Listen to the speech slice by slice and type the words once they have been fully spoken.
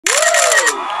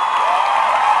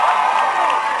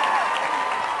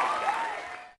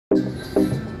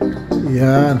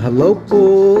Yan, hello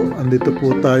po. Andito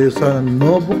po tayo sa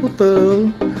Nobu Hotel.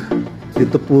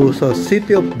 Dito po sa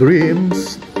City of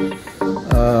Dreams.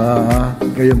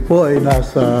 Ngayon po ay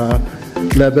nasa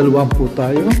level 1 po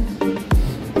tayo.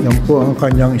 Yan po ang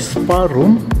kanyang spa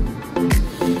room.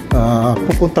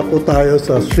 Pupunta po tayo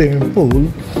sa swimming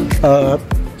pool at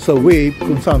sa wave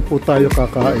kung saan po tayo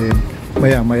kakain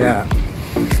maya-maya.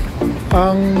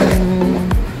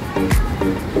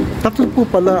 Tatlo po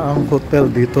pala ang hotel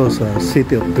dito sa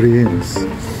City of Dreams.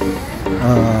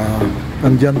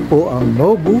 Nandyan po ang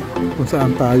Nobu kung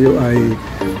saan tayo ay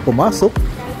pumasok.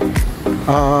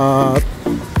 At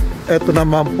eto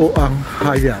naman po ang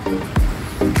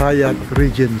Hyatt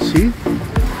Regency.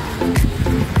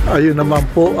 Ayun naman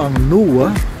po ang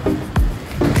Nuwa.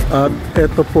 At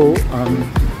eto po ang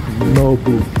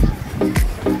Nobu.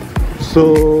 So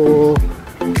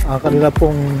ang kanila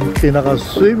pong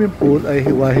pinaka-swimming pool ay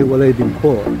hiwa-hiwalay din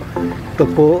po. Ito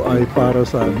po ay para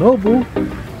sa Nobu,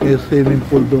 may swimming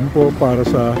pool doon po para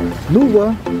sa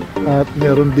Nuwa, at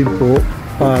meron din po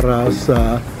para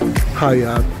sa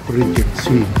Hyatt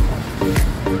Regency.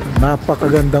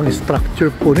 Napakagandang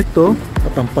structure po nito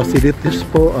at ang facilities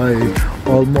po ay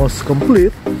almost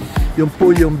complete. Yung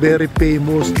po yung very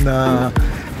famous na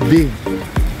big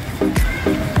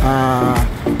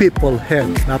people head.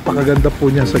 Napakaganda po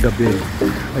niya sa gabi.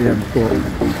 Ayan po.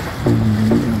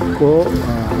 Ayan po.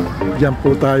 Diyan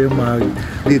po tayo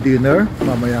mag-dinner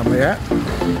mamaya-maya.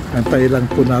 Antay lang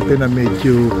po natin na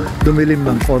medyo dumilim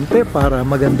ng konti para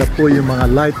maganda po yung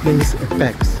mga lightning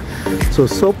effects. So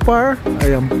far,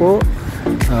 ayan po.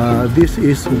 This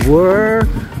is where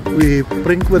we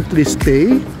frequently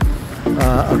stay.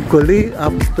 Actually,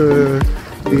 after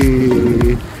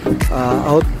the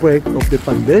outbreak of the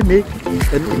pandemic,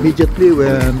 and immediately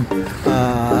when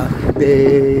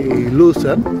they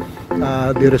loosen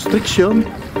the restriction,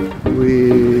 we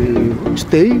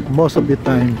stay most of the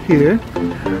time here,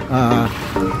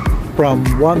 from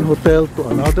one hotel to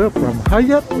another, from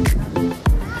Hyatt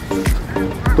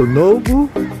to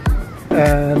Nobu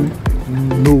and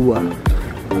Nuwa.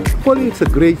 Actually, it's a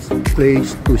great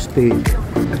place to stay.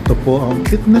 Ito po ang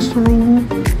fitness room.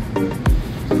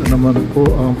 Ito naman po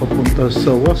ang papunta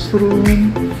sa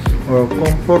washroom or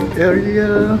comfort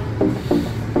area.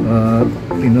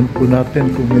 Tingnan po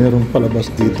natin kung mayroong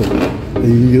palabas dito.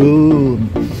 Ayun.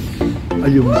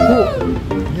 Ayun po.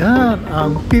 Yan,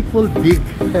 ang people big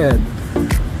head.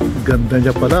 Ganda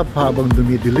niya pala habang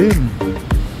dumidilim.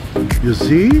 You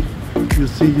see?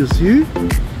 You see? You see?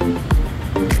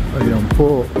 Ayan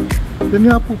po.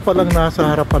 Yun nga po palang nasa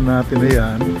harapan natin na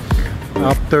yan.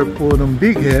 After po ng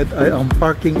big head ay ang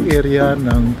parking area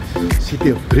ng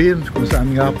City of Dreams, kung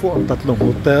saan nga po ang tatlong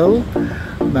hotel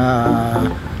na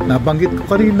nabanggit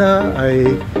ko kanina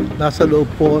ay nasa loob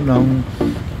po ng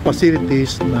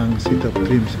facilities ng City of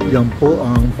Dreams. Yan po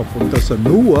ang papunta sa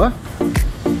Nuwa.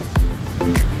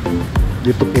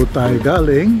 Dito po tayo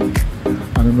galing,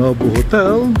 ang Nobu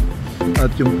Hotel,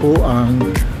 at yun po ang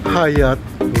Hyatt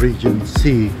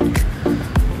Regency.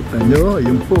 Kita nyo,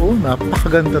 ayun po,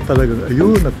 napakaganda talaga.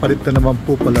 Ayun, nagpalit na naman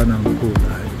po pala ng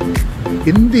kulay.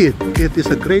 Indeed, it is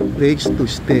a great place to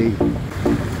stay.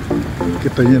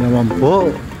 Kita nyo naman po,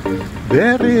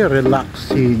 very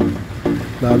relaxing.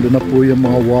 Lalo na po yung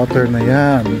mga water na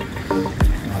yan.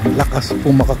 Ang lakas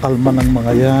po makakalma ng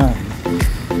mga yan.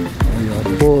 Ayun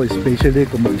po, especially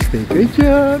kung mag-stay kayo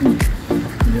dyan.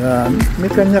 Yan, may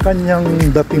kanya-kanyang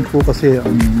dating po kasi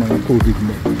ang mga tubig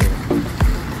mo.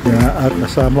 Yan, at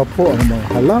kasama po ang mga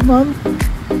halaman,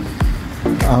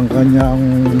 ang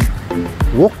kanyang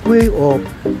walkway o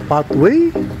pathway.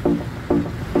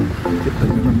 Kita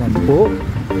nyo naman po.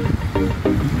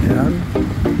 Yan.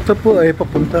 Ito po ay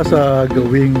papunta sa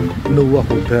gawing Nuwa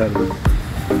Hotel.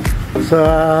 Sa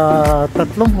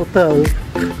tatlong hotel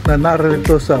na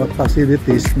narito sa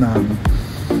facilities ng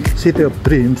City of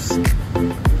Dreams,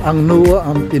 ang Nuwa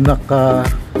ang pinaka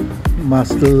mas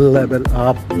level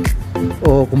up,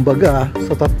 o kumbaga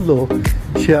sa tatlo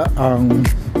siya ang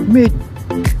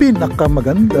pinaka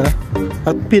maganda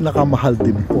at pinakamahal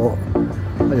din po.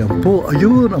 Ayan po,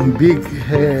 ayun ang big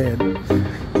head.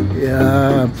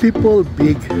 Yeah, people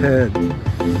big head.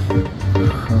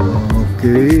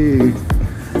 Okay.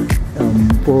 Ayan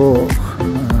po.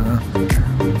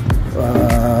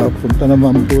 Punta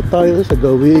naman po tayo sa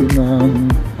gawin ng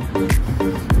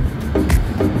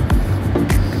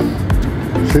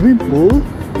swimming pool.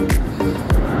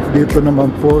 Dito naman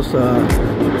po sa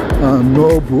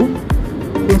Nobu,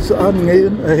 kung saan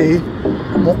ngayon ay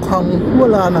mukhang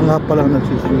wala na nga palang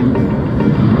nagsiswimming.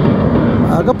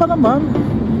 Maaga pa naman,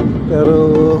 pero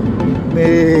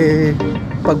may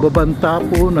pagbabanta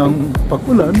po ng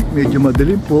pag-ulan, medyo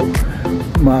madilim po,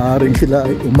 maaaring sila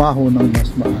ay umahon ng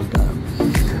mas maaga.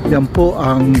 Yan po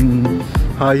ang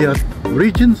Hyatt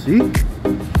Regency.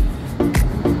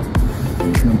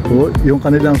 Yan po, yung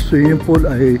kanilang swimming pool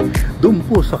ay doon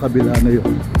po sa kabila na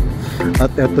yun.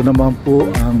 At ito naman po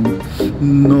ang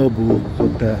Nobu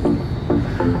Hotel.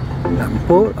 Yan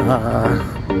po,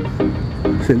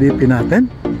 silipin natin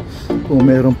kung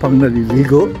meron pang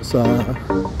naliligo sa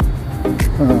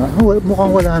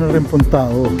mukhang wala na rin pong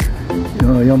tao.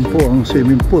 Yan po ang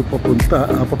swimming pool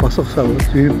papasok sa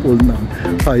swimming pool ng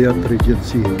Hyatt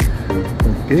Regency.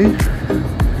 Okay,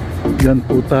 yan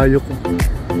po tayo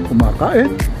kumakain.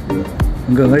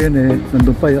 Hanggang ngayon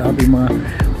nandun pa yung ating mga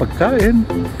pagkain.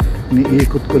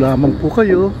 Niikot ko lamang po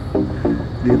kayo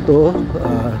dito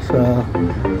sa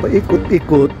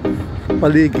paikot-ikot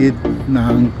paligid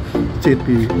ng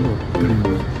City of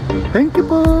Dreams. Thank you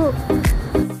po!